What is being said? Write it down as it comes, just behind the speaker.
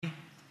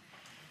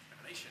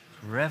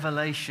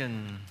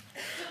Revelation.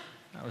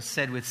 That was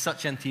said with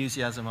such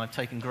enthusiasm, I've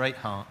taken great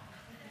heart.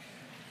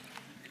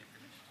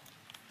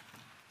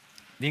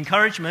 The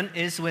encouragement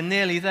is we're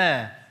nearly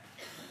there.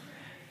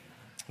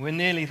 We're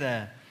nearly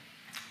there.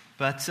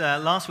 But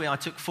last week I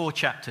took 4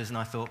 chapters and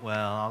I thought,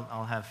 well,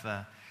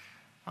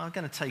 I'm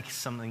going to take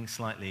something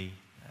slightly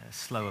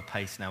slower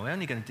pace now. We're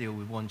only going to deal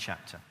with 1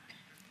 chapter.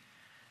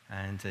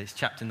 And it's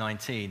chapter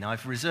 19.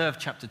 I've reserved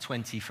chapter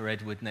 20 for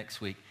Edward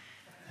next week.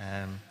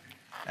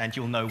 And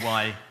you'll know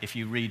why if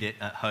you read it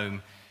at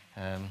home.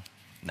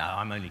 No,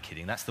 I'm only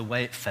kidding. That's the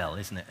way it fell,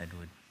 isn't it,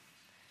 Edward?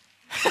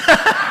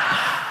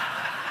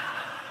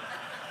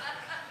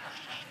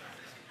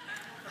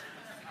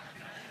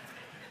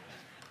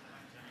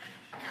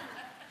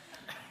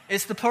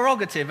 It's the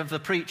prerogative of the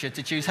preacher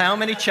to choose how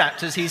many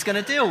chapters he's going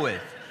to deal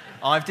with.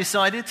 I've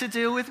decided to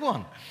deal with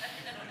 1.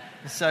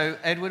 So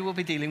Edward will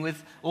be dealing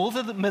with all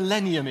the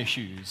millennium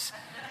issues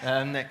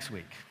next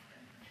week.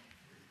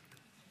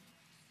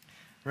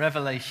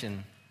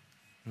 Revelation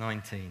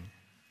 19.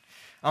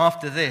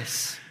 After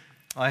this,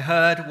 I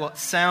heard what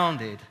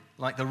sounded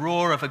like the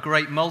roar of a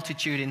great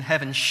multitude in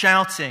heaven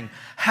shouting,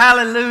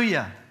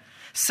 "Hallelujah!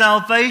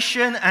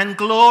 Salvation and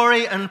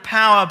glory and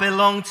power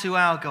belong to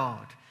our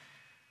God.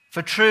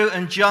 For true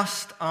and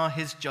just are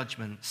his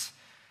judgments.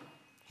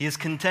 He has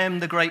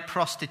condemned the great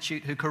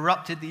prostitute who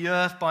corrupted the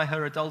earth by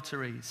her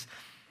adulteries.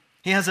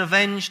 He has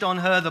avenged on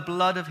her the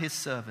blood of his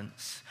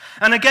servants."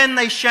 And again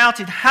they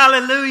shouted,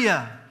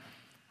 "Hallelujah!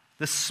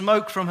 The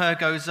smoke from her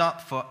goes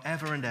up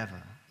forever and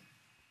ever."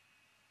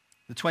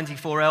 The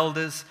 24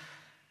 elders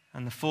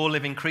and the 4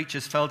 living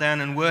creatures fell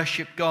down and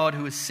worshipped God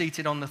who was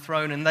seated on the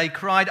throne, and they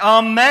cried,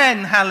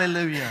 "Amen,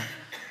 hallelujah."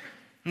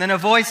 And then a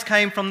voice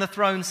came from the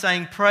throne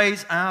saying,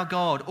 "Praise our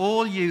God,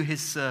 all you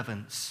his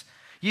servants,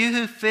 you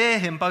who fear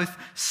him, both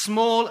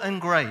small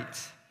and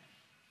great."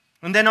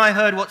 And then I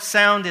heard what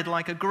sounded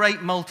like a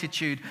great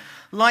multitude,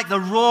 like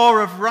the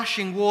roar of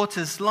rushing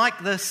waters,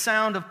 like the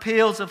sound of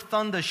peals of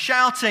thunder,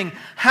 shouting,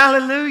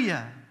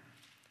 "Hallelujah!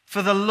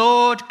 For the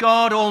Lord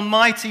God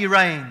Almighty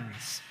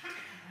reigns.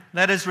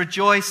 Let us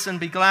rejoice and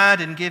be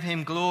glad and give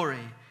him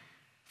glory.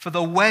 For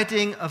the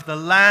wedding of the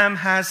Lamb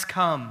has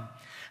come,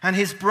 and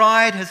his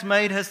bride has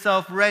made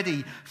herself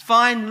ready.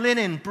 Fine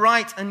linen,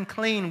 bright and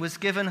clean, was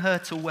given her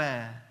to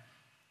wear."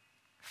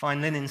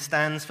 Fine linen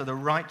stands for the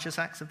righteous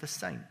acts of the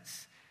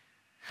saints.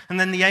 And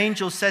then the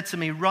angel said to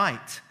me,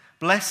 "Write,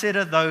 blessed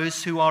are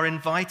those who are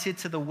invited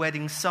to the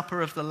wedding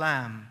supper of the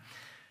Lamb."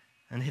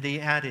 And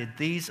he added,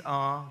 "These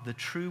are the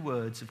true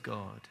words of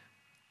God."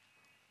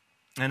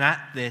 And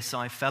at this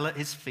I fell at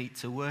his feet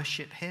to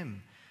worship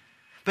him.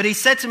 But he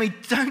said to me,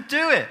 "Don't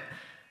do it.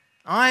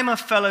 I'm a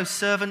fellow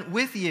servant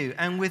with you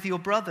and with your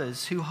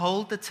brothers who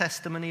hold the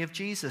testimony of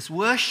Jesus.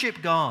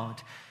 Worship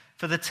God,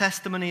 for the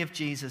testimony of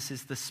Jesus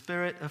is the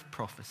spirit of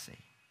prophecy."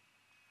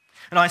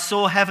 And I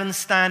saw heaven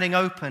standing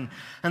open,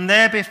 and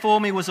there before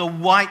me was a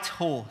white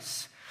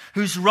horse,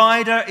 whose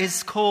rider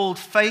is called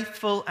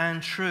Faithful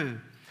and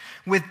True.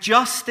 With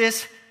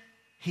justice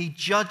he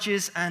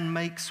judges and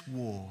makes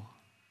war.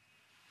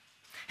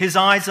 His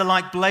eyes are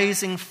like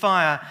blazing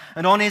fire,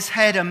 and on his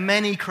head are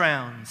many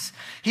crowns.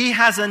 He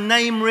has a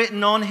name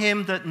written on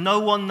him that no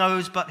one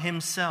knows but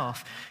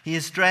himself. He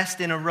is dressed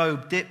in a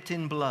robe dipped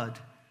in blood,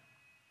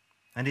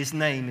 and his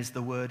name is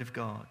the Word of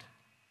God.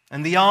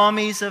 And the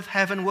armies of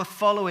heaven were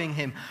following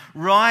him,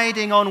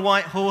 riding on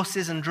white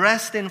horses and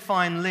dressed in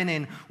fine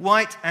linen,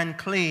 white and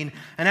clean.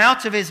 And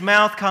out of his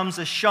mouth comes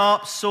a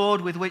sharp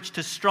sword with which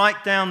to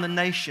strike down the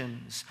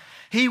nations.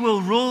 He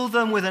will rule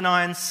them with an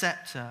iron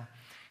scepter.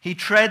 He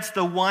treads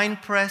the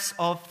winepress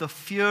of the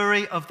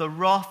fury of the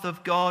wrath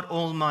of God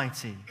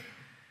Almighty.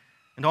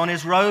 And on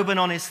his robe and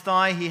on his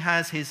thigh he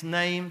has his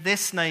name,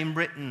 this name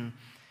written,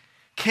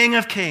 King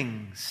of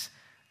Kings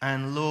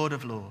and Lord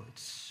of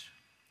Lords.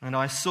 And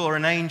I saw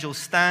an angel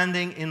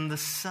standing in the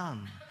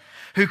sun,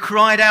 who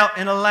cried out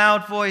in a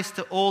loud voice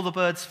to all the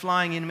birds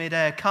flying in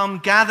midair, "Come,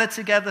 gather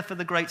together for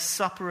the great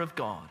supper of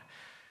God,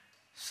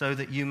 so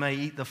that you may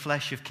eat the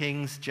flesh of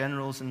kings,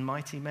 generals, and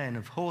mighty men,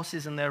 of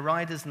horses and their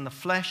riders, and the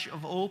flesh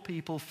of all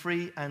people,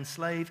 free and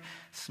slave,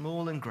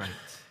 small and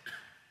great."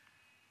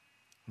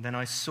 And then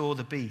I saw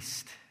the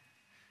beast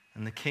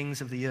and the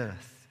kings of the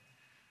earth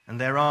and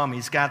their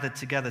armies gathered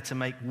together to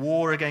make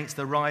war against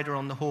the rider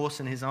on the horse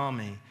and his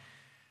army.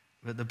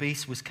 But the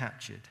beast was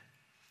captured,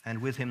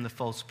 and with him the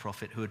false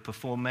prophet who had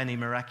performed many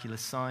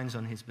miraculous signs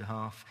on his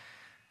behalf.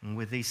 And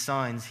with these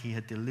signs he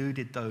had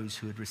deluded those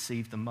who had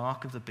received the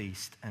mark of the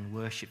beast and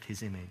worshipped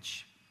his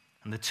image.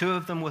 And the 2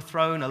 of them were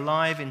thrown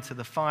alive into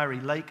the fiery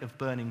lake of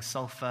burning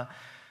sulfur,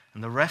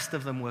 and the rest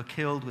of them were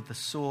killed with the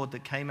sword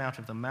that came out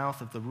of the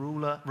mouth of the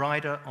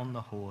rider on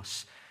the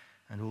horse,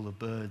 and all the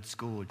birds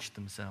gorged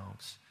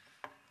themselves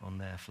on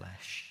their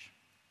flesh.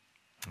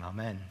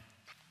 Amen.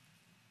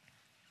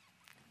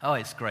 Oh,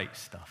 it's great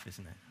stuff,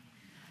 isn't it?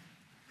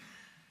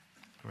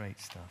 Great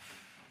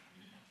stuff.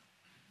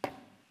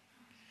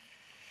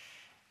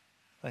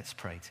 Let's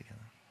pray together.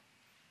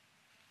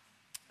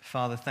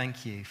 Father,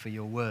 thank you for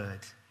your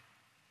word.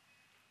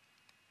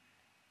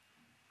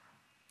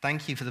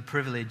 Thank you for the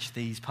privilege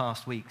these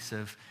past weeks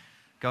of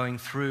going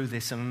through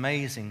this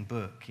amazing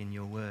book in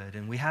your word.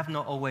 And we have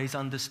not always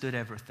understood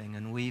everything,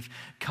 and we've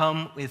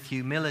come with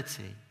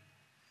humility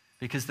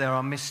because there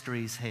are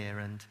mysteries here,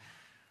 and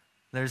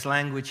there's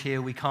language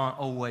here we can't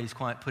always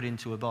quite put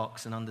into a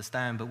box and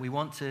understand, but we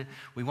want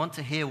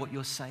to hear what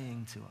you're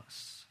saying to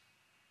us.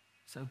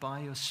 So by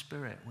your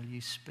Spirit, will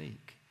you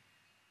speak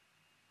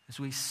as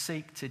we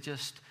seek to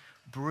just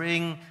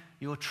bring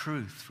your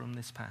truth from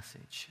this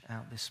passage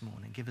out this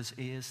morning. Give us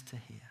ears to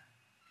hear,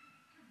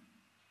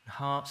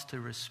 hearts to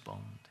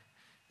respond.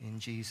 In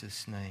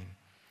Jesus' name,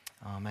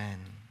 amen.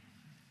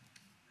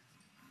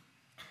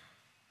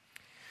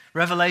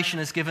 Revelation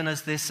has given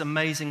us this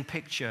amazing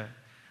picture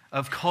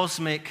of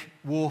cosmic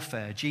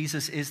warfare.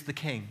 Jesus is the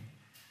King.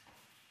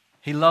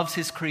 He loves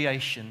his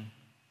creation.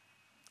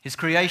 His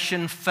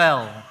creation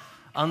fell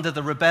under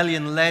the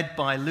rebellion led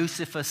by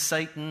Lucifer,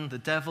 Satan, the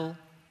devil.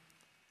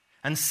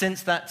 And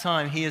since that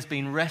time, he has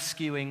been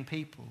rescuing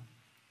people.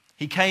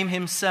 He came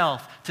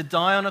himself to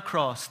die on a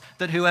cross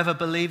that whoever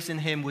believes in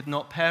him would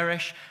not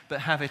perish but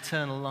have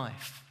eternal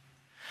life.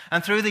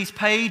 And through these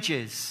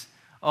pages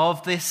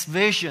of this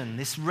vision,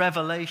 this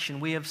revelation,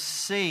 we have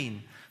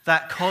seen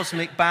that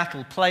cosmic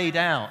battle played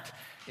out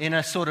in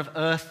a sort of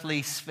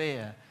earthly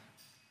sphere.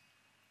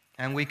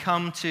 And we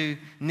come to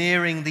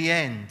nearing the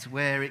end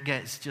where it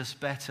gets just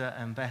better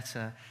and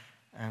better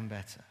and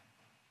better.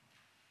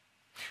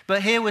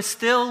 But here we're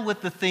still with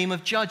the theme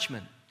of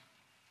judgment.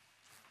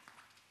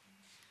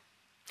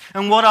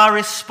 And what our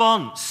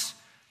response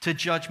to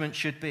judgment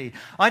should be.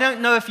 I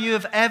don't know if you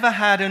have ever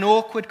had an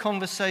awkward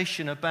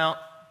conversation about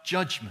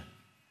judgment.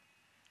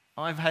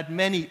 I've had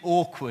many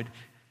awkward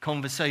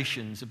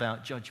conversations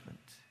about judgment.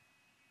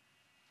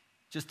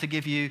 Just to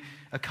give you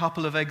a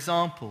couple of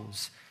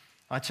examples,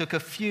 I took a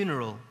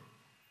funeral.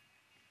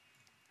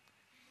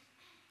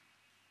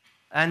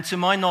 And to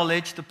my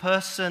knowledge, the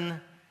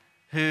person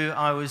who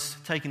I was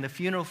taking the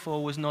funeral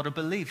for was not a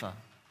believer.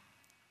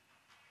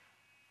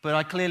 But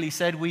I clearly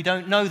said, we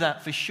don't know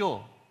that for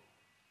sure.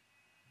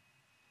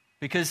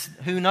 Because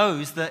who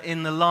knows that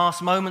in the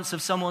last moments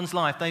of someone's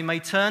life, they may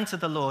turn to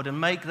the Lord and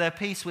make their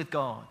peace with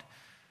God.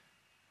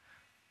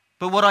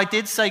 But what I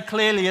did say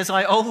clearly, as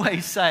I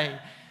always say,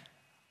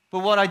 but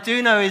what I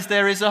do know is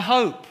there is a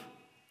hope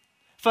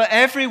for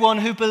everyone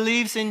who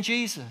believes in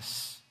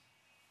Jesus.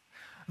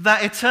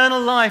 That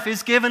eternal life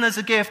is given as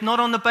a gift, not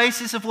on the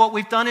basis of what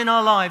we've done in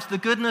our lives, the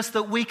goodness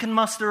that we can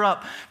muster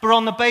up, but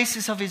on the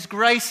basis of his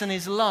grace and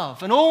his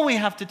love. And all we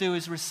have to do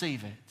is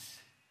receive it.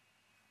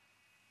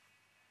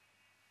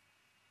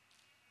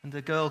 And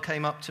a girl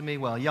came up to me,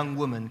 a young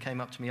woman came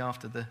up to me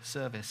after the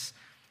service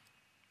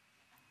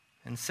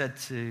and said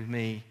to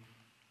me,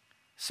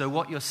 "So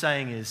what you're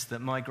saying is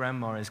that my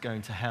grandma is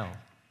going to hell?"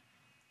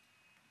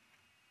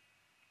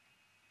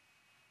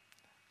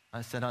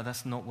 I said, "Oh,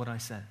 that's not what I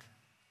said."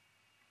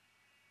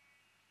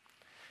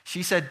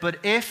 She said,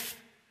 "But if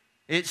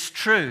it's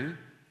true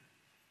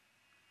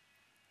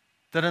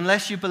that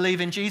unless you believe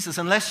in Jesus,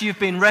 unless you've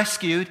been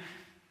rescued,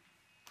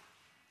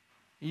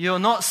 you're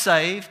not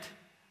saved."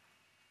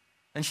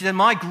 And she said,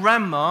 "My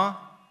grandma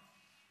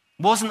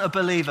wasn't a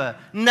believer,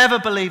 never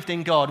believed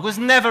in God, was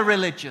never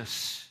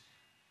religious.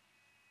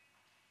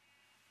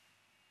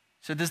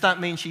 So does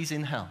that mean she's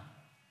in hell?"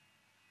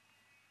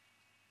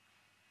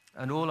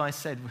 And all I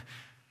said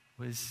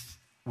was,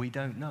 "We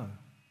don't know.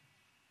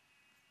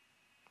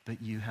 But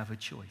you have a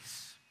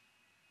choice."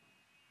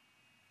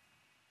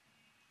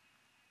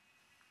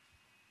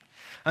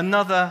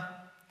 Another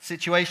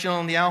situation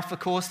on the Alpha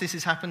course, this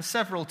has happened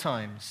several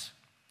times.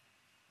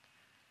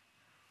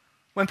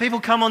 When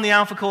people come on the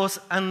Alpha course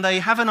and they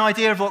have an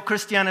idea of what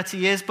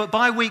Christianity is, but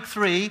by week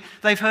 3,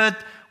 they've heard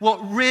what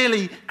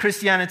really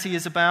Christianity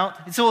is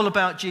about. It's all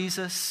about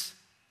Jesus.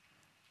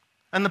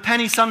 And the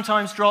penny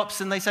sometimes drops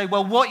and they say,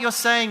 "Well, what you're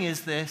saying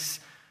is this,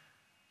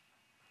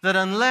 that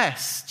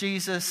unless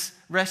Jesus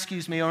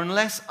rescues me, or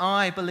unless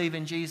I believe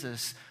in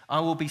Jesus, I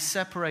will be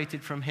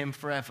separated from him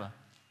forever."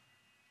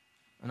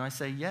 And I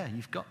say, "Yeah,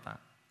 you've got that."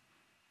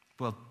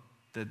 Well,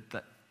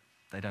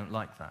 they don't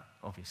like that,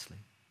 obviously.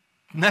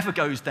 Never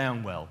goes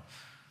down well.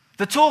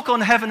 The talk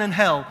on heaven and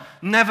hell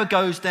never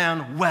goes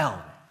down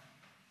well.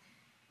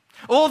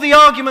 All the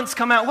arguments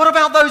come out. What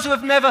about those who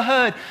have never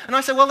heard? And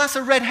I say, well, that's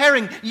a red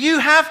herring. You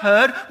have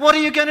heard. What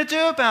are you going to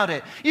do about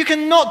it? You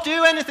cannot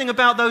do anything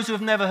about those who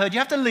have never heard. You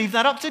have to leave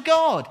that up to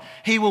God.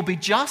 He will be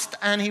just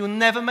and he will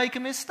never make a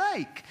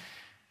mistake.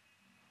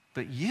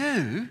 But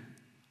you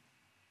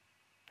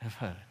have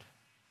heard.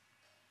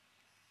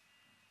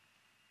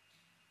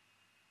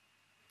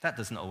 That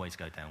doesn't always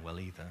go down well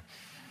either.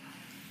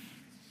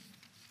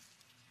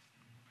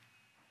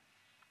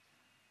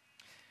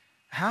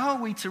 How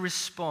are we to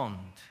respond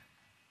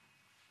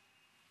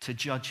to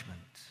judgment?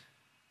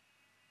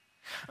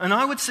 And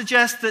I would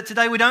suggest that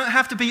today we don't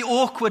have to be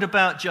awkward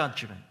about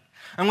judgment.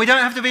 And we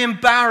don't have to be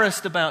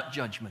embarrassed about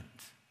judgment.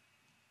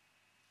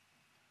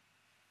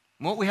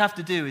 What we have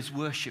to do is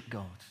worship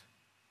God.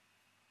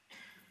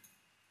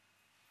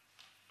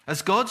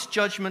 As God's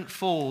judgment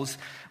falls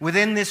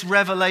within this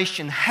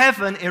revelation,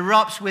 heaven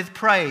erupts with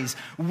praise.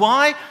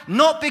 Why?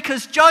 Not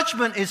because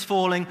judgment is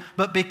falling,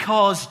 but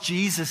because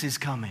Jesus is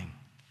coming.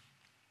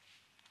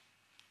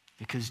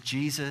 Because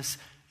Jesus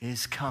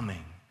is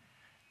coming.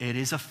 It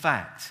is a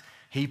fact.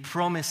 He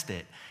promised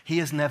it. He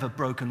has never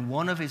broken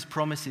one of his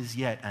promises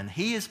yet, and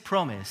he has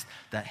promised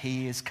that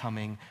he is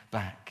coming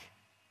back.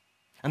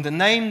 And the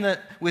name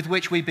with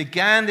which we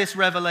began this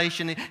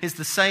revelation is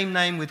the same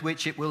name with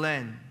which it will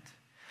end.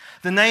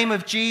 The name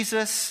of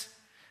Jesus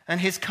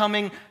and his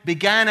coming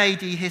began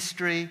AD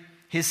history.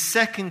 His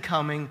second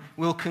coming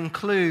will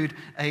conclude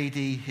AD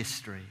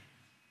history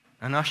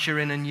and usher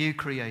in a new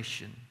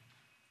creation.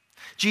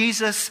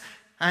 Jesus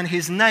and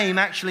his name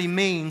actually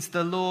means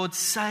the Lord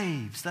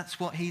saves. That's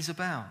what he's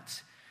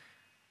about.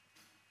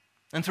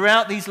 And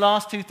throughout these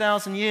last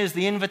 2,000 years,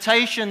 the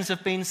invitations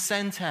have been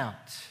sent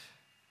out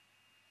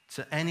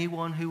to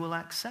anyone who will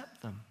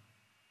accept them.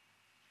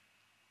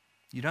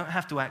 You don't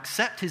have to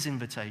accept his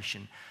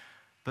invitation,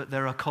 but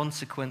there are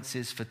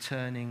consequences for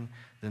turning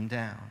them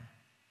down.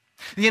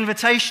 The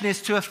invitation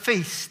is to a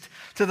feast,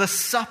 to the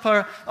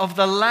supper of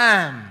the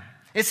Lamb.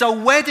 It's a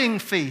wedding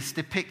feast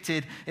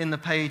depicted in the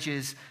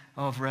pages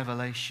of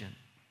Revelation.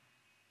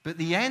 But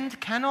the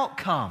end cannot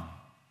come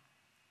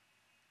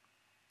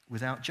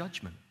without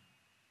judgment.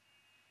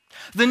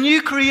 The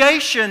new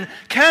creation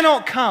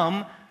cannot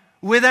come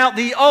without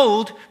the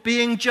old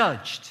being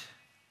judged.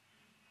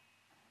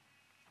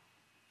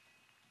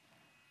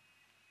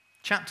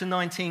 Chapter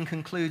 19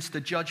 concludes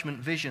the judgment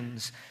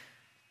visions.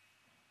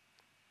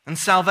 And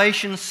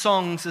salvation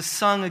songs are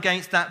sung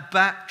against that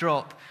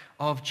backdrop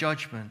of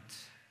judgment.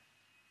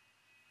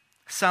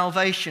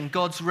 Salvation,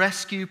 God's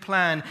rescue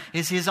plan,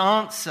 is his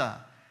answer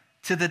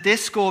to the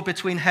discord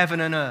between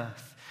heaven and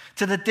earth,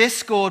 to the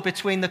discord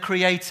between the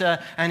Creator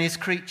and his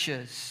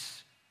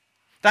creatures.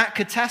 That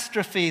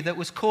catastrophe that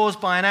was caused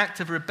by an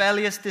act of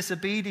rebellious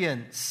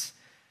disobedience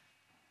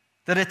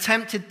that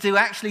attempted to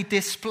actually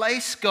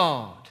displace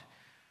God,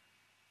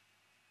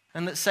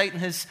 and that Satan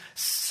has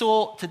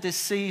sought to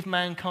deceive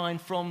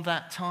mankind from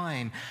that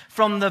time.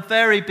 From the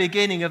very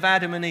beginning of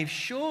Adam and Eve,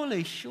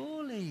 surely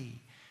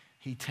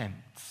he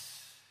tempts.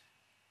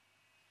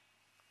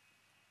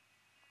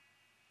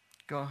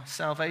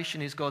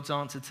 Salvation is God's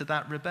answer to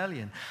that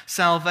rebellion.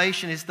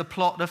 Salvation is the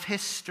plot of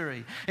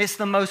history. It's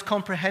the most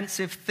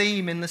comprehensive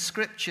theme in the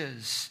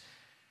Scriptures.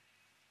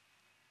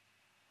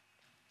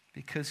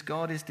 Because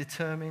God is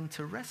determined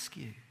to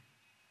rescue.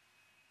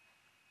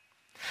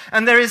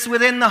 And there is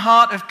within the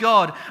heart of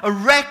God a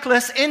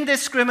reckless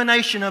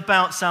indiscrimination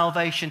about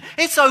salvation.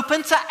 It's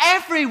open to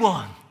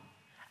everyone.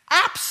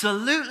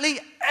 Absolutely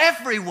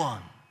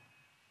everyone.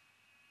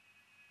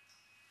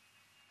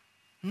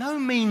 No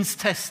means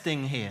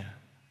testing here.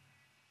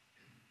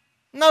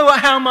 No,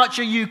 how much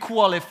are you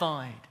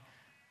qualified?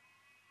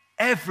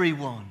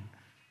 Everyone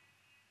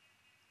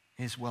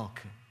is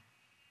welcome.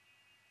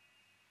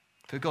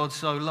 For God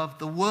so loved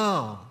the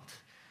world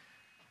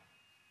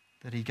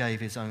that he gave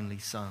his only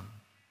Son,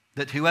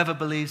 that whoever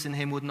believes in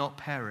him would not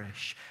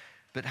perish,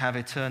 but have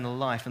eternal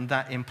life. And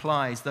that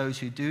implies those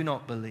who do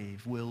not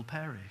believe will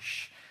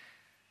perish.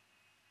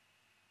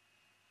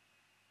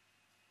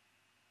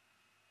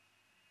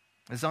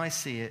 As I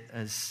see it,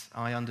 as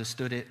I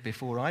understood it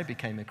before I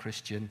became a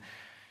Christian,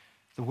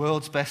 the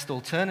world's best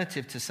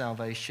alternative to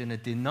salvation are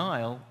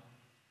denial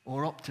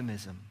or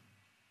optimism.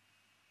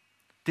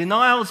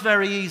 Denial's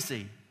very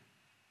easy.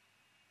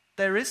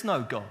 There is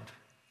no God.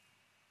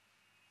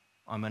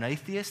 I'm an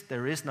atheist.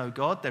 There is no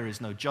God. There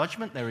is no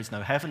judgment. There is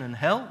no heaven and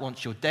hell.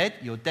 Once you're dead,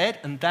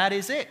 and that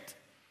is it.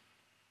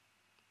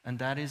 And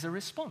that is a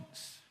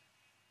response.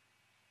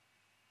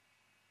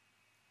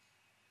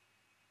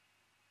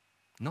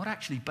 Not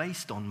actually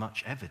based on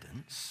much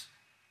evidence,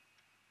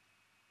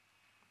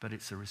 but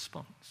it's a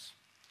response.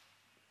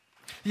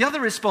 The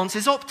other response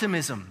is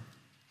optimism.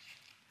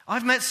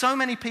 I've met so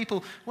many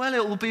people, well,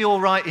 it will be all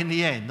right in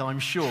the end, I'm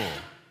sure.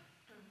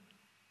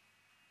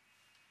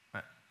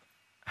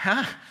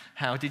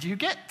 How did you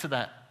get to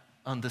that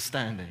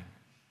understanding?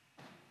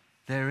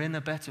 They're in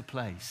a better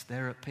place.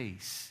 They're at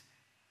peace.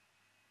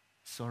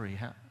 Sorry,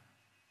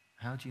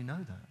 how do you know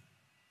that?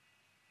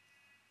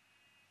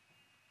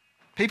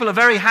 People are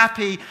very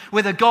happy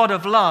with a God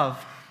of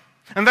love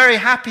and very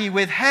happy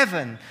with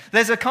heaven.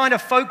 There's a kind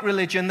of folk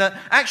religion that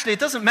actually it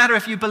doesn't matter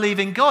if you believe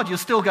in God, you'll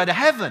still go to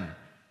heaven.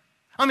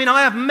 I mean,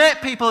 I have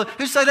met people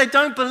who say they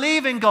don't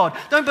believe in God,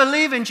 don't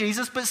believe in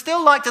Jesus, but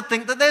still like to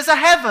think that there's a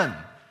heaven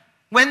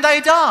when they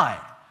die.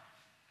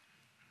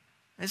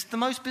 It's the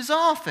most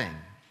bizarre thing.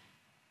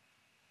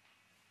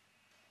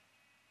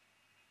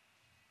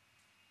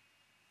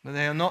 But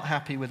they are not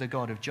happy with a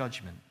God of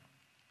judgment.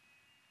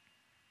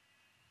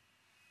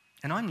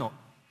 And I'm not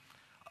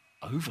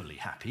overly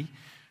happy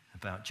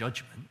about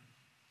judgment.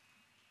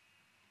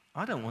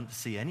 I don't want to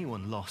see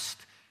anyone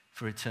lost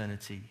for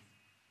eternity.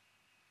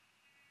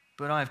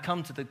 But I have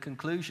come to the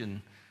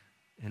conclusion,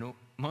 in all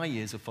my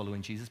years of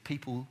following Jesus,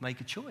 people make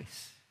a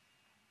choice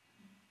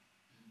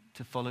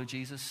to follow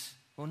Jesus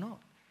or not.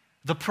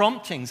 The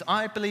promptings,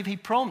 I believe he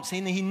prompts,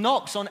 he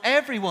knocks on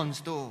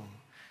everyone's door.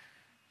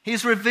 He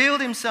has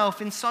revealed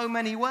himself in so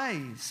many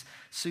ways,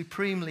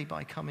 supremely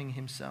by coming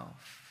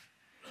himself.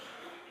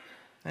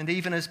 And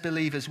even as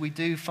believers, we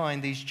do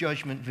find these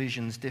judgment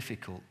visions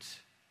difficult.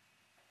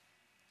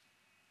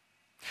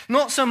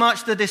 Not so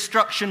much the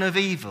destruction of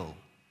evil,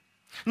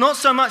 not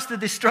so much the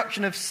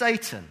destruction of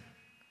Satan,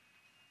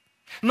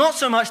 not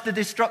so much the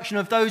destruction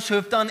of those who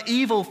have done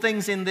evil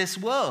things in this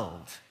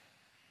world,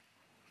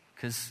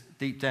 because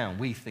deep down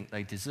we think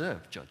they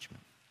deserve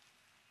judgment.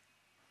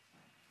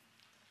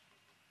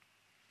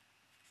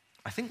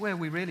 I think where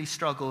we really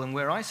struggle, and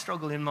where I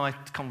struggle in my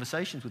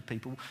conversations with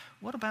people,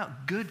 what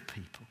about good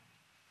people?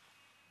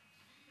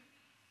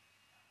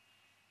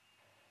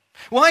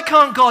 Why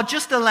can't God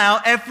just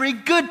allow every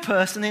good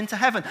person into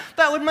heaven?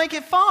 That would make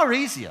it far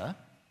easier.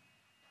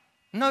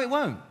 No, it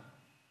won't.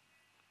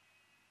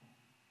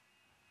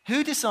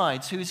 Who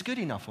decides who is good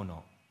enough or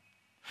not?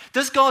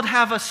 Does God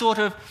have a sort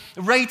of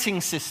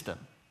rating system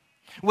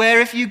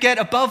where if you get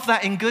above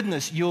that in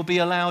goodness, you'll be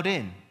allowed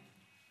in?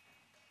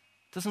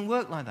 It doesn't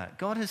work like that.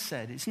 God has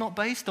said it's not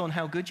based on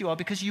how good you are,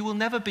 because you will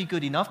never be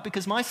good enough,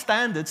 because my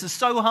standards are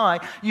so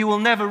high you will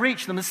never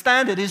reach them. The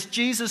standard is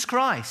Jesus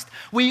Christ.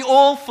 We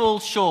all fall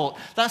short.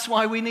 That's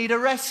why we need a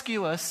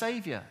rescuer, a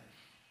savior.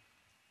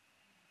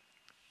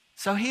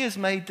 So he has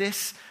made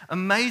this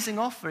amazing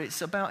offer.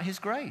 It's about his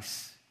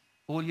grace.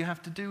 All you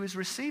have to do is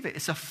receive it.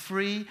 It's a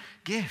free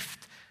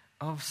gift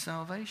of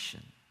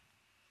salvation.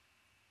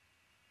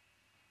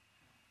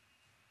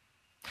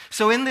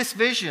 So in this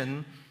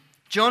vision,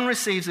 John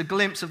receives a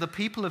glimpse of the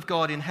people of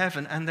God in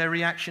heaven and their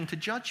reaction to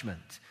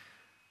judgment.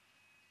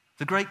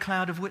 The great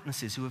cloud of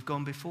witnesses who have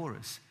gone before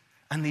us.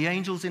 And the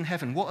angels in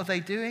heaven, what are they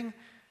doing?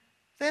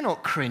 They're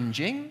not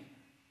cringing.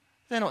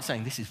 They're not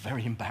saying, this is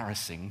very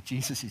embarrassing.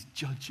 Jesus is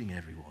judging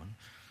everyone.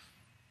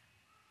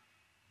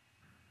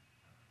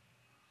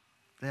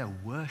 They're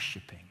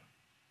worshipping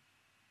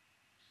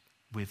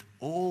with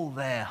all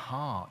their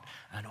heart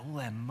and all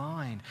their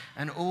mind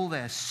and all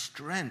their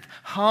strength.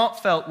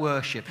 Heartfelt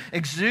worship,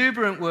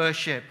 exuberant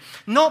worship,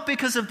 not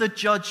because of the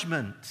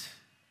judgment,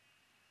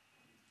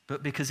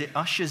 but because it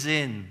ushers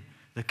in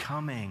the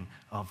coming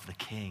of the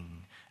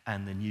King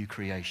and the new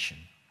creation.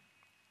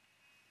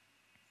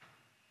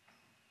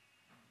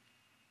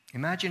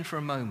 Imagine for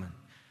a moment,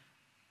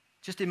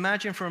 just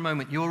imagine for a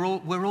moment,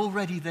 we're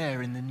already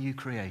there in the new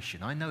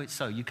creation. I know it's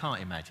so, you can't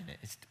imagine it.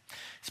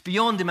 It's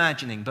beyond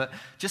imagining, but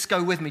just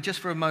go with me just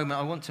for a moment.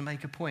 I want to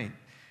make a point.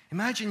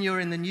 Imagine you're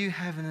in the new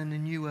heaven and the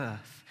new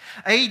earth.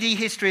 AD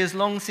history has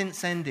long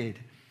since ended,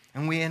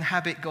 and we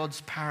inhabit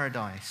God's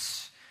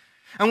paradise.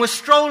 And we're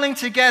strolling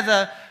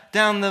together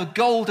down the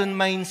golden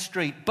main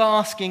street,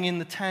 basking in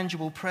the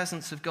tangible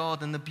presence of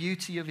God and the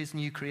beauty of his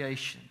new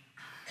creation.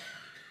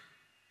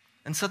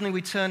 And suddenly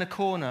we turn a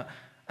corner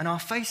and our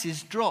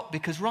faces drop,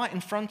 because right in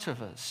front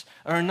of us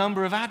are a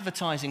number of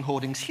advertising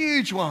hoardings,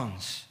 huge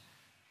ones.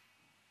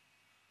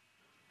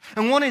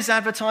 And one is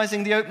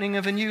advertising the opening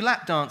of a new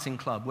lap dancing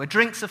club where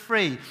drinks are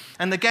free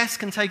and the guests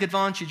can take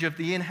advantage of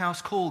the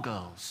in-house call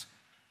girls.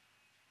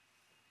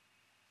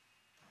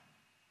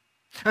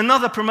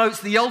 Another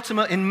promotes the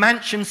ultimate in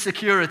mansion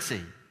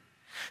security.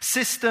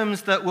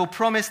 Systems that will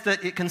promise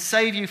that it can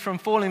save you from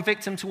falling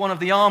victim to one of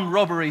the armed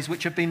robberies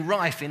which have been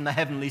rife in the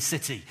heavenly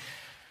city.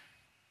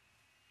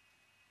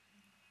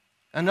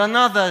 And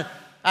another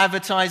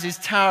advertises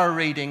tarot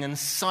reading and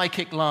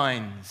psychic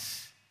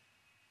lines.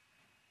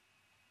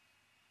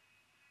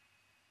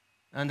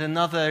 And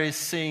another is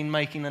seen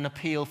making an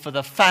appeal for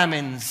the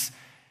famines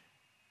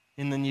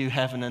in the new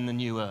heaven and the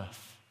new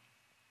earth.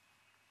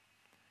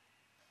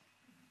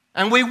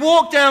 And we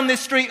walk down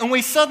this street and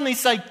we suddenly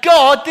say,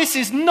 God, this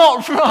is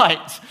not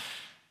right.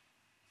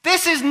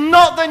 This is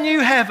not the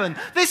new heaven.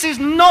 This is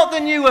not the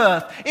new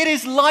earth. It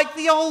is like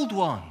the old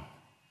one.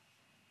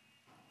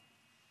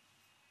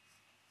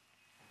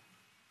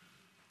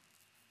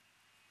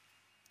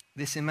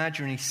 This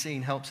imaginary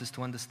scene helps us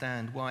to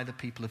understand why the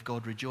people of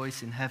God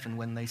rejoice in heaven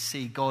when they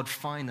see God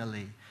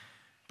finally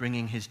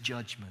bringing his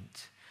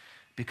judgment.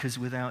 Because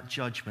without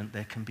judgment,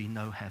 there can be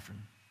no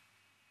heaven.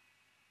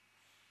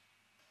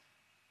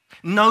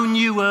 No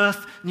new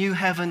earth, new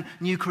heaven,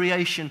 new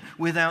creation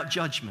without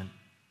judgment.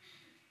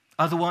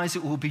 Otherwise,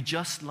 it will be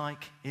just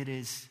like it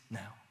is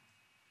now.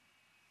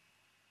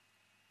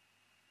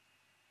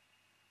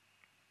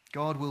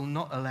 God will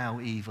not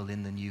allow evil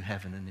in the new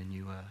heaven and the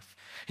new earth.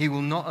 He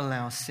will not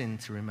allow sin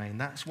to remain.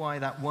 That's why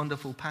that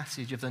wonderful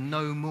passage of the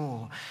no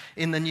more.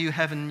 In the new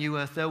heaven and new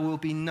earth, there will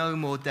be no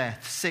more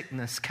death,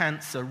 sickness,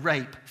 cancer,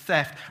 rape,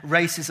 theft,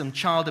 racism,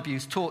 child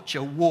abuse,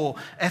 torture, war,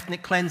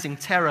 ethnic cleansing,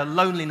 terror,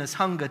 loneliness,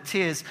 hunger,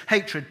 tears,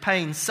 hatred,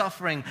 pain,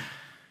 suffering,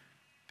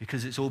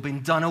 because it's all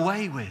been done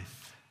away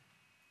with.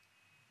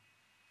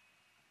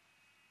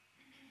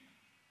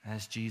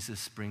 As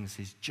Jesus brings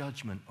his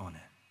judgment on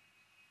it.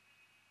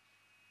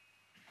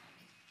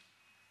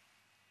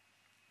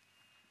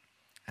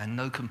 And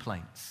no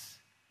complaints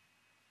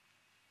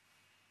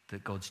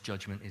that God's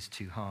judgment is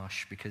too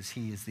harsh, because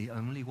he is the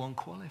only one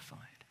qualified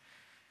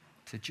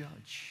to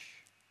judge.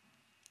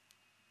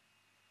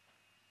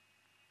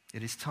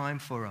 It is time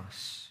for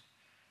us,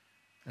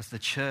 as the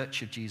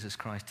church of Jesus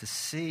Christ, to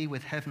see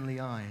with heavenly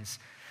eyes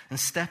and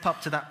step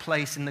up to that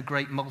place in the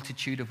great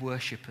multitude of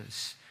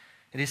worshippers.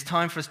 It is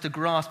time for us to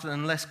grasp that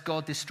unless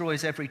God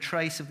destroys every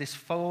trace of this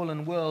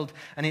fallen world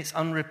and its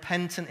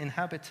unrepentant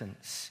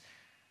inhabitants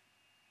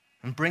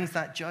and brings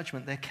that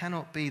judgment, there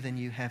cannot be the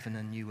new heaven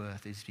and new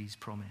earth as he's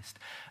promised.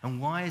 And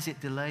why is it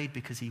delayed?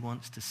 Because he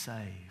wants to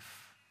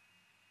save.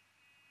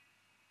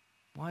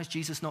 Why has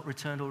Jesus not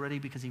returned already?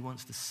 Because he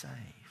wants to save.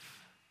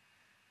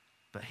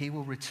 But he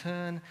will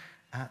return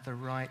at the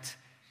right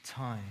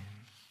time.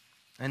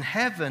 And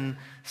heaven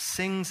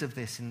sings of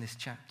this in this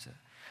chapter.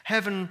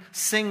 Heaven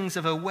sings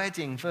of a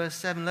wedding. Verse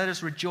 7, let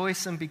us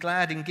rejoice and be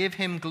glad and give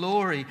him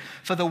glory,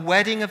 for the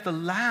wedding of the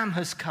Lamb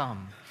has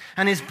come,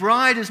 and his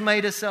bride has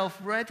made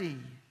herself ready.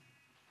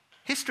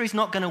 History's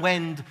not going to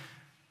end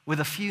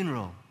with a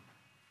funeral.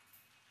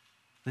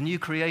 The new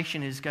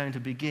creation is going to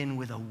begin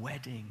with a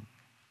wedding.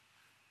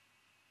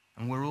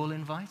 And we're all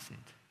invited.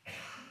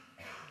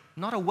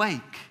 Not a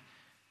wake,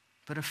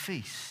 but a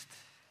feast.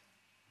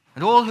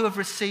 And all who have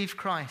received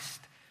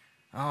Christ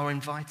are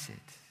invited.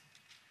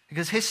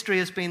 Because history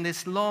has been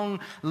this long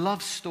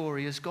love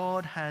story as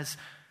God has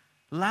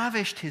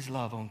lavished his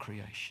love on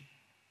creation.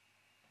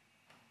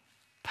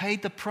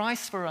 Paid the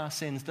price for our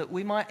sins that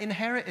we might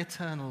inherit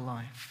eternal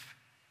life.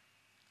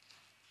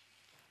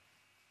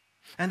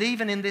 And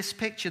even in this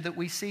picture that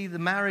we see the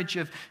marriage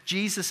of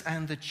Jesus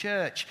and the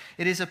church,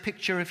 it is a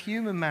picture of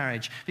human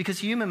marriage, because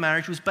human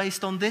marriage was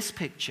based on this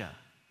picture.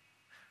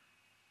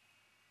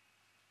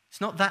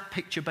 It's not that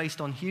picture based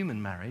on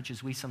human marriage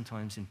as we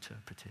sometimes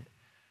interpret it.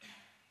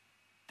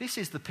 This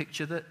is the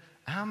picture that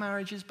our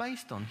marriage is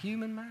based on,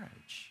 human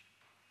marriage.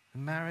 The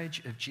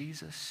marriage of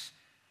Jesus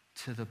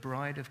to the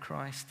bride of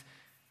Christ,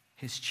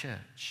 his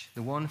church,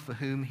 the one for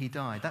whom he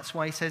died. That's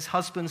why he says,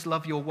 husbands,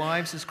 love your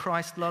wives as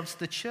Christ loves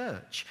the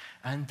church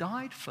and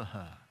died for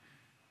her.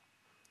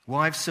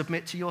 Wives,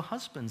 submit to your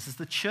husbands as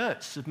the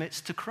church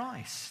submits to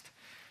Christ.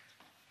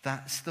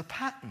 That's the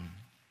pattern.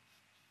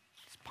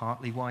 It's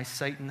partly why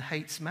Satan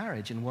hates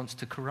marriage and wants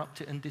to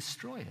corrupt it and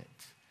destroy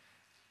it.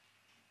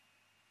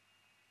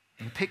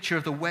 And the picture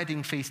of the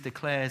wedding feast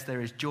declares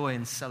there is joy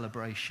and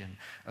celebration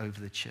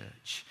over the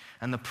church.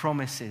 And the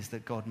promises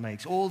that God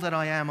makes. All that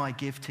I am, I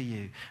give to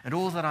you. And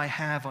all that I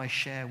have, I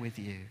share with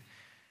you.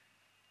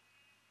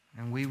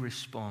 And we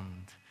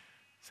respond,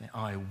 say,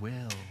 I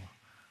will,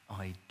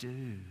 I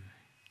do.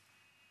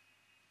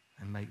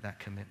 And make that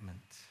commitment.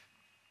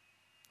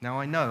 Now,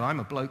 I know, I'm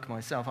a bloke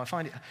myself. I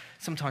find it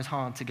sometimes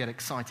hard to get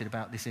excited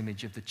about this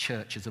image of the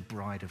church as a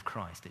bride of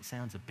Christ. It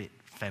sounds a bit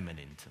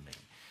feminine to me.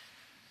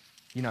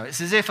 You know,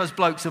 it's as if us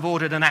blokes have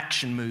ordered an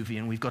action movie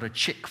and we've got a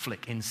chick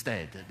flick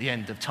instead at the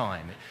end of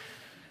time.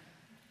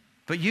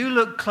 But you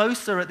look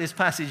closer at this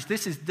passage,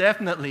 this is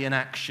definitely an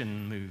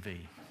action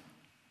movie.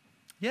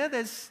 Yeah,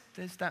 there's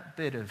that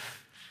bit of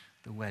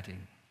the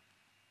wedding.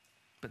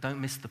 But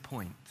don't miss the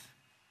point.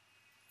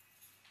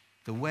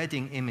 The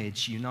wedding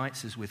image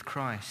unites us with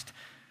Christ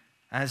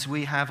as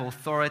we have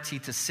authority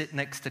to sit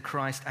next to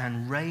Christ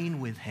and reign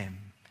with him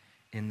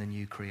in the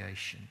new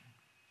creation.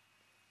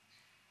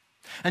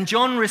 And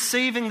John,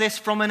 receiving this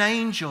from an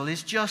angel,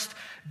 is just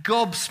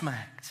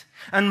gobsmacked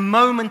and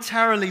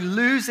momentarily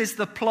loses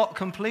the plot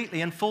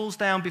completely and falls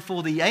down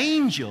before the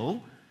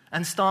angel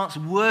and starts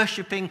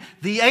worshipping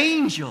the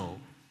angel.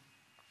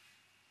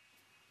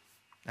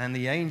 And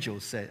the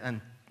angel said,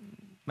 and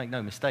make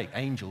no mistake,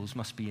 angels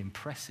must be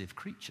impressive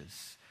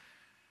creatures.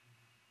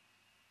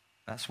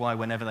 That's why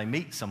whenever they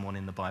meet someone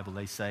in the Bible,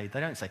 they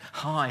don't say,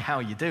 hi, how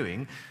are you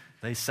doing?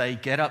 They say,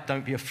 get up,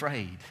 don't be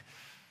afraid.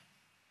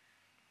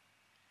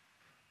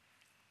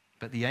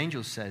 But the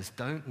angel says,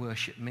 don't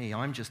worship me.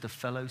 I'm just a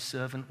fellow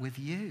servant with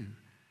you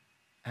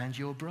and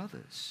your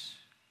brothers.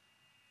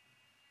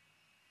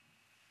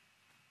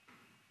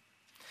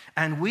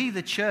 And we,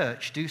 the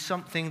church, do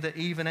something that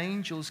even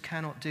angels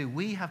cannot do.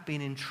 We have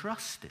been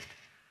entrusted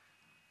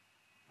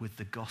with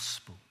the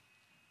gospel,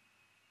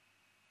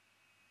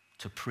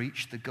 to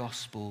preach the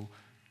gospel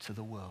to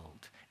the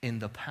world in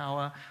the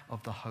power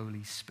of the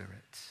Holy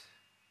Spirit.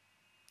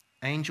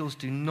 Angels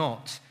do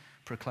not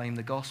proclaim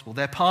the gospel.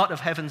 They're part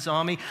of heaven's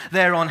army.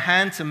 They're on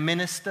hand to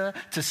minister,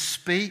 to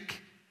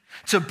speak,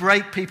 to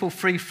break people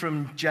free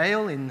from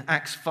jail in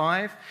Acts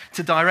 5,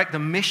 to direct the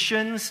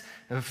missions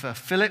of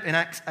Philip in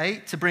Acts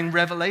 8, to bring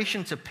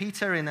revelation to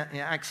Peter in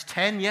Acts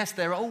 10. Yes,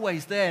 they're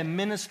always there,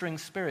 ministering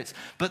spirits.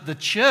 But the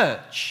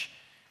church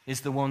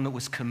is the one that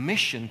was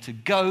commissioned to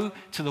go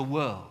to the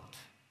world.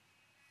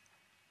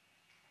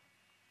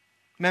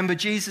 Remember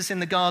Jesus in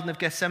the Garden of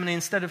Gethsemane,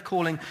 instead of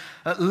calling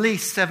at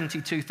least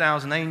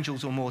 72,000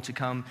 angels or more to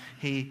come,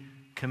 he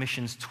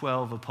commissions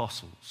 12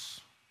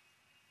 apostles.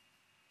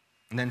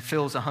 And then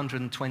fills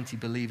 120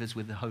 believers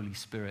with the Holy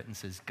Spirit and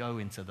says, go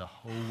into the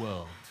whole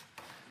world.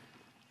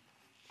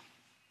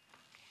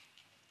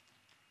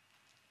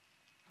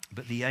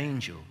 But the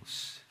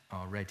angels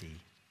are ready.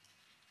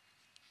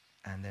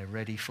 And they're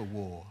ready for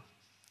war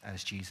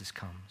as Jesus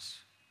comes.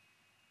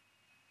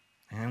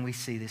 And we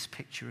see this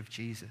picture of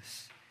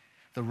Jesus,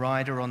 the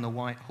rider on the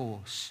white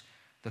horse,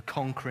 the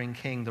conquering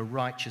king, the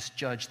righteous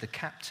judge, the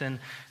captain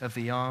of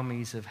the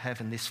armies of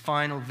heaven. This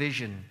final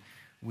vision,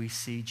 we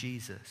see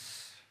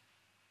Jesus.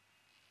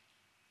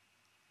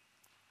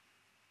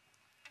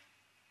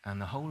 And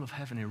the whole of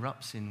heaven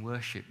erupts in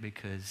worship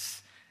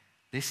because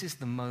this is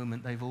the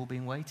moment they've all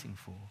been waiting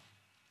for.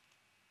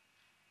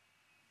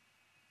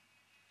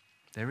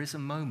 There is a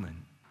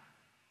moment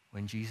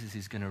when Jesus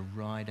is going to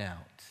ride out.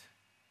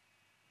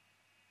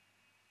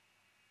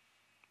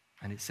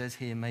 And it says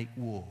here, make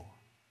war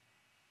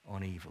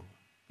on evil.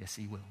 Yes,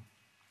 he will.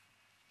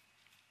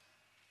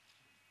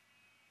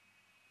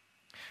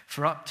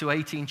 For up to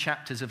 18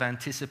 chapters of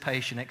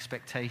anticipation,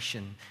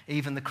 expectation,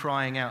 even the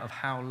crying out of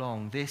how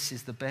long, this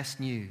is the best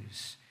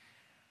news.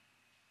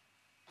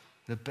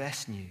 The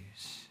best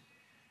news.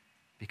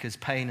 Because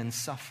pain and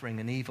suffering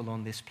and evil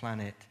on this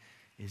planet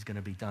is going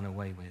to be done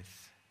away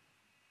with.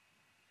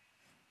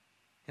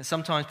 And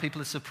sometimes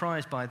people are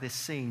surprised by this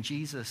scene.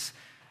 Jesus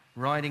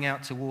riding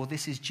out to war.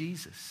 This is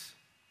Jesus.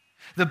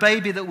 The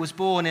baby that was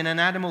born in an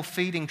animal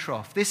feeding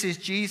trough. This is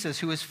Jesus,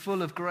 who is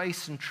full of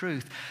grace and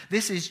truth.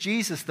 This is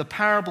Jesus, the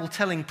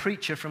parable-telling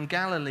preacher from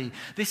Galilee.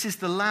 This is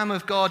the Lamb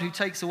of God who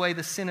takes away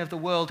the sin of the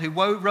world, who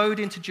rode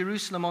into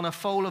Jerusalem on a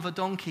foal of a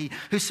donkey,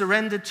 who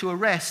surrendered to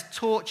arrest,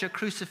 torture,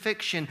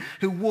 crucifixion,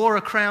 who wore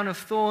a crown of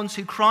thorns,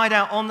 who cried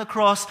out on the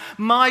cross,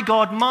 my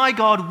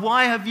God,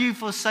 why have you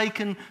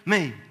forsaken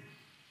me?"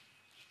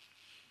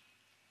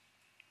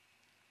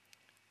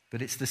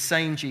 But it's the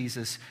same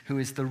Jesus who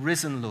is the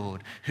risen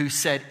Lord, who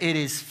said, "It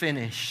is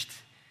finished,"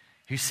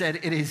 who said,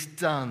 "It is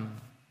done,"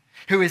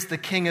 who is the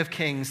King of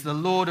kings, the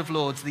Lord of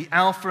lords, the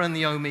Alpha and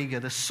the Omega,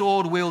 the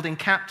sword-wielding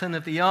captain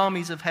of the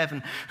armies of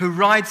heaven, who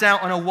rides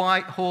out on a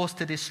white horse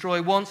to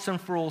destroy once and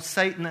for all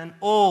Satan and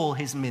all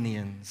his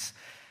minions.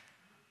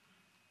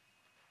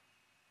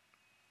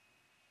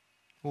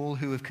 All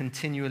who have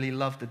continually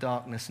loved the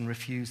darkness and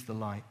refused the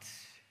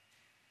light.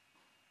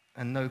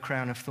 And no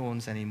crown of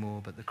thorns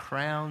anymore, but the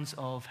crowns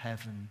of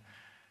heaven.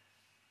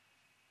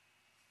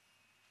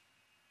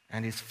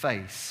 And his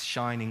face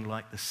shining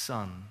like the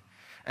sun,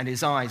 and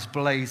his eyes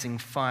blazing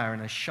fire,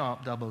 and a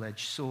sharp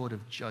double-edged sword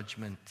of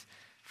judgment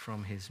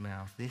from his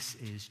mouth. This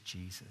is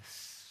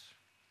Jesus.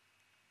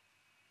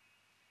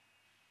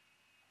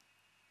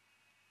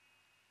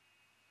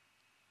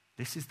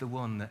 This is the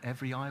one that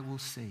every eye will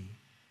see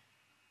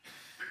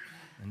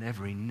and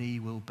every knee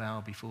will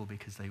bow before,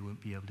 because they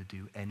won't be able to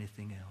do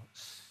anything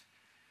else.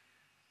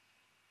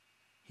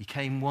 He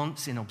came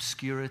once in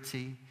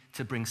obscurity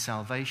to bring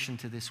salvation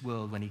to this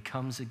world. When he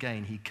comes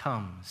again, he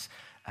comes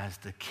as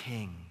the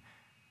King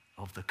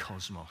of the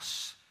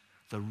cosmos,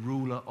 the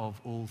ruler of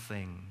all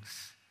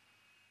things.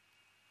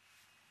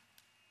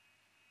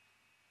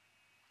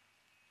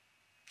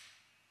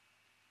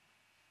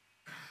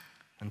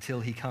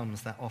 Until he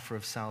comes, that offer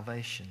of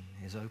salvation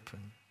is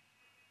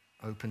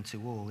open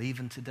to all.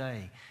 Even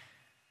today,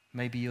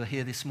 maybe you're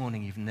here this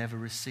morning, you've never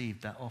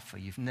received that offer.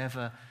 You've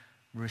never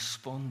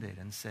responded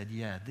and said,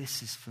 yeah,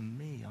 this is for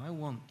me. I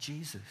want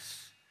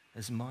Jesus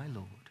as my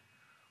Lord.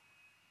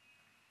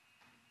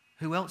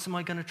 Who else am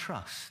I going to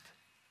trust?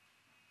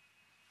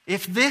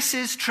 If this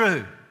is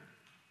true,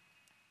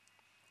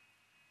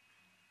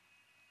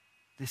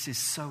 this is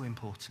so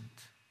important.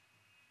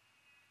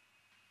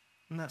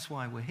 And that's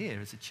why we're here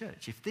as a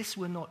church. If this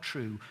were not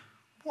true,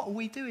 what are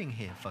we doing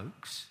here,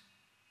 folks?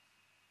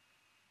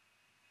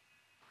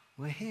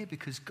 We're here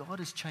because God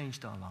has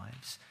changed our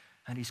lives,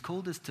 and he's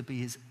called us to be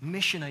his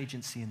mission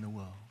agency in the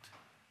world.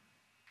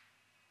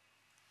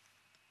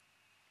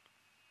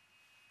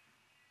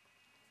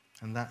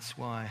 And that's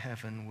why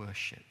heaven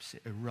worships.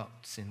 It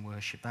erupts in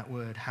worship. That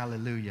word,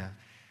 hallelujah.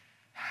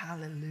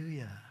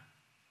 Hallelujah.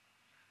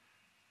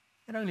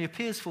 It only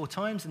appears 4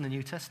 times in the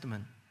New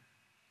Testament.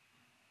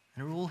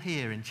 And they're all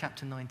here in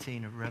chapter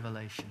 19 of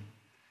Revelation,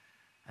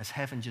 as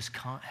heaven just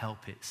can't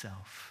help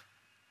itself.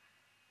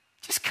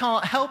 Just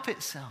can't help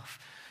itself.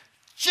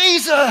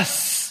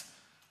 Jesus!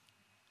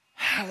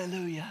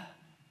 Hallelujah.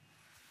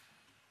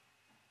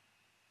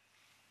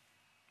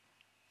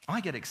 I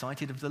get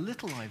excited of the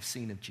little I've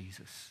seen of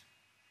Jesus,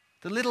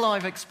 the little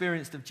I've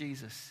experienced of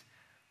Jesus.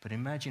 But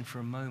imagine for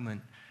a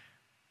moment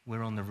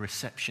we're on the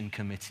reception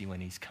committee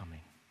when he's coming.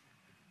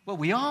 Well,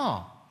 we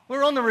are.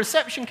 We're on the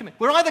reception committee.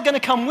 We're either going to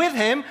come with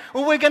him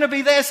or we're going to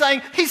be there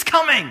saying, he's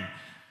coming.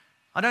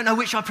 I don't know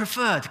which I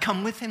prefer. To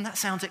come with him, that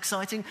sounds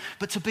exciting.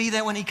 But to be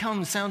there when he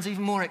comes sounds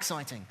even more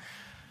exciting.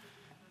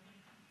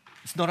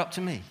 It's not up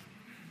to me.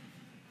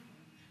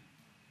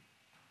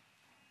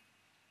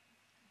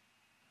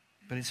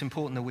 But it's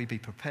important that we be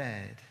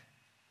prepared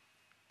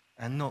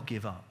and not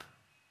give up.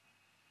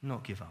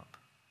 Not give up.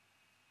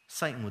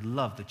 Satan would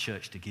love the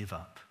church to give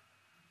up.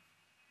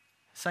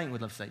 Satan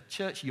would love to say,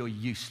 church, you're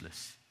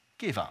useless.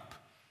 Give up.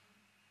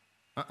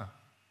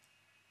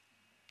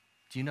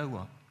 Do you know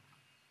what?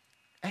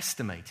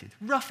 Estimated,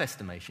 rough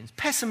estimations,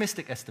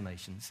 pessimistic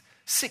estimations,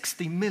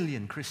 60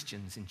 million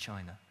Christians in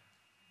China.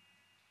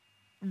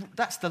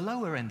 That's the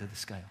lower end of the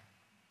scale.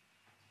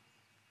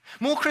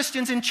 More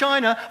Christians in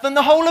China than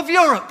the whole of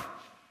Europe.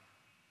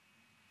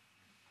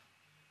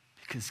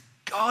 Because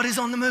God is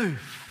on the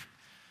move.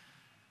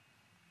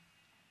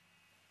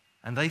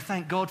 And they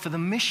thank God for the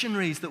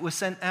missionaries that were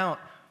sent out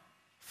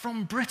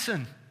from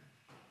Britain.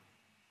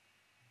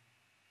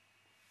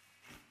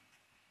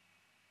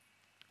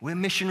 We're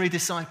missionary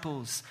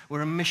disciples.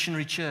 We're a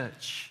missionary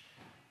church.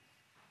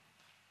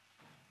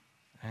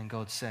 And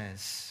God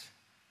says,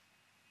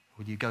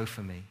 will you go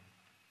for me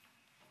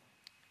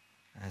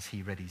as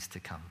he readies to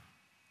come?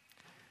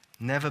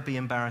 Never be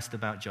embarrassed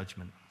about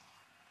judgment.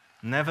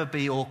 Never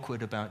be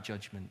awkward about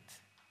judgment,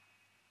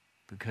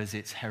 because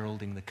it's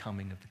heralding the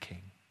coming of the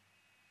King.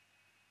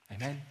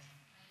 Amen?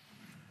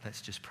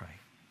 Let's just pray.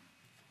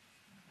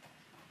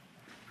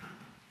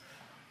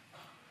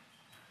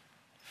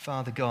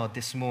 Father God,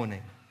 this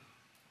morning,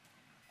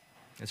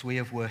 as we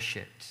have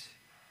worshipped,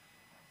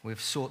 we have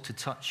sought to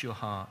touch your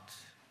heart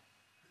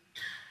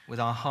with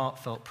our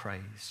heartfelt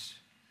praise.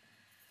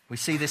 We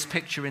see this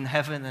picture in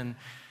heaven, and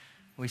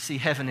we see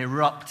heaven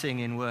erupting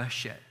in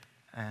worship,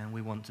 and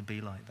we want to be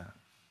like that.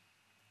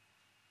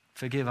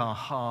 Forgive our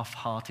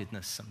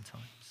half-heartedness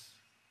sometimes.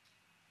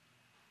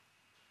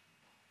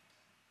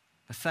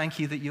 But thank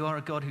you that you are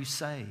a God who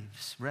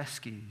saves,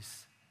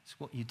 rescues. It's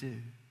what you do.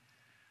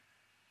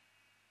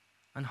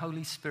 And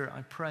Holy Spirit,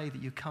 I pray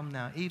that you come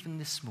now, even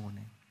this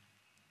morning.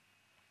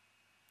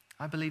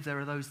 I believe there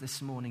are those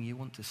this morning you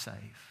want to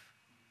save.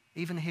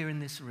 Even here in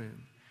this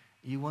room,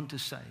 you want to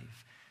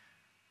save.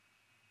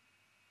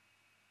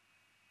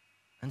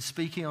 And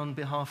speaking on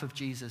behalf of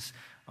Jesus,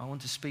 I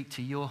want to speak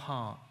to your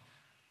heart.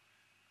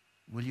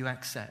 Will you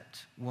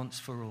accept once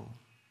for all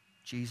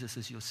Jesus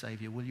as your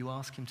Savior? Will you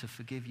ask him to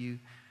forgive you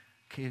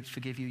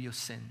your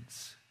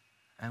sins?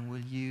 And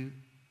will you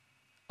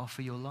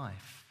offer your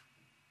life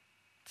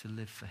to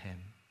live for him,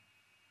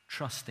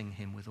 trusting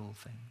him with all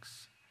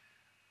things?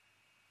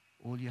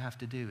 All you have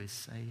to do is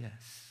say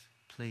yes.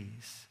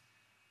 Please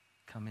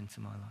come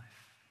into my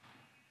life.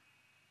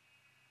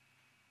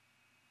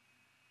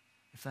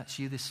 If that's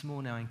you this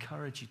morning, I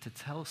encourage you to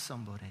tell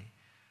somebody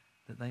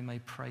that they may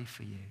pray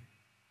for you.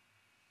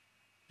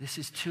 This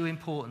is too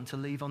important to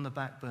leave on the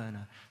back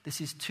burner.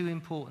 This is too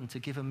important to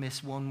give a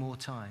miss one more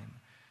time.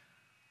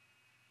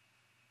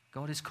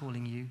 God is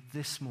calling you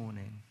this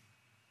morning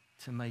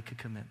to make a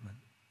commitment.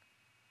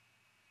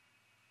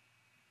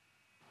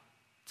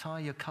 Tie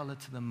your color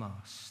to the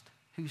mast.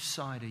 Whose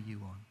side are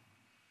you on?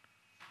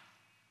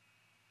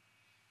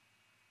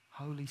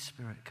 Holy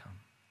Spirit, come.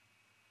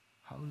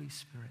 Holy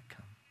Spirit,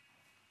 come.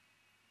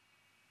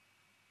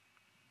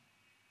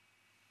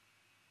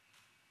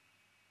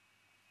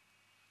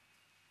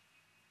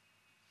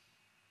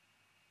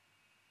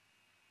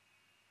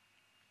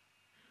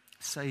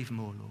 Save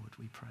more, Lord,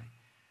 we pray.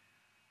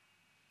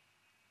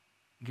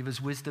 Give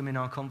us wisdom in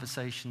our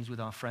conversations with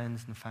our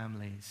friends and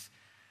families.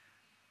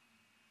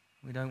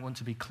 We don't want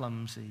to be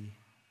clumsy.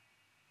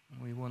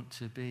 We want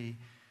to be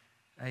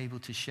able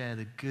to share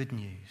the good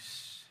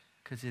news,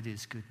 because it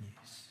is good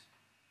news.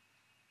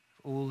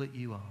 All that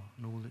you are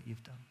and all that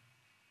you've done.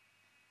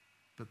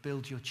 But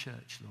build your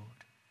church, Lord,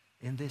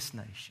 in this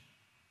nation.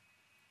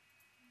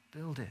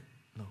 Build it,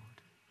 Lord,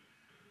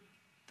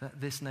 that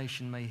this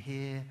nation may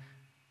hear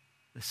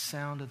the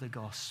sound of the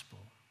gospel,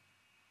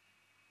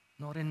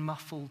 not in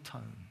muffled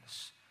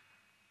tones,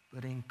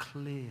 but in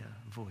clear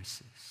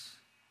voices.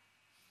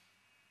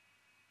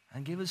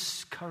 And give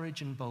us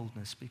courage and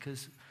boldness,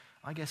 because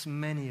I guess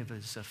many of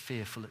us are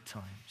fearful at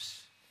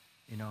times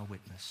in our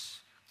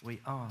witness. We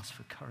ask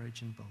for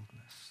courage and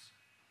boldness.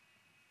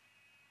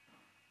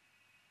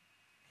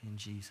 In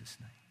Jesus'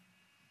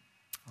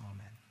 name.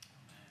 Amen.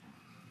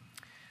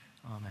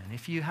 Amen.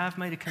 If you have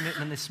made a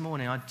commitment this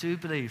morning, I do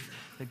believe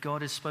that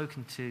God has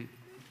spoken to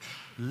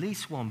at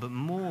least one, but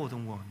more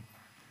than one.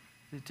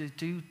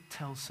 Do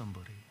tell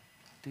somebody.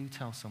 Do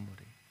tell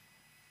somebody.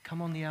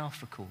 Come on the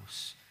Alpha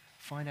course.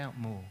 Find out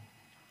more.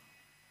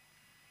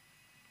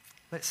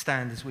 Let's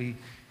stand as we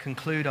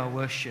conclude our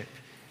worship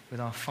with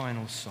our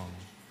final song.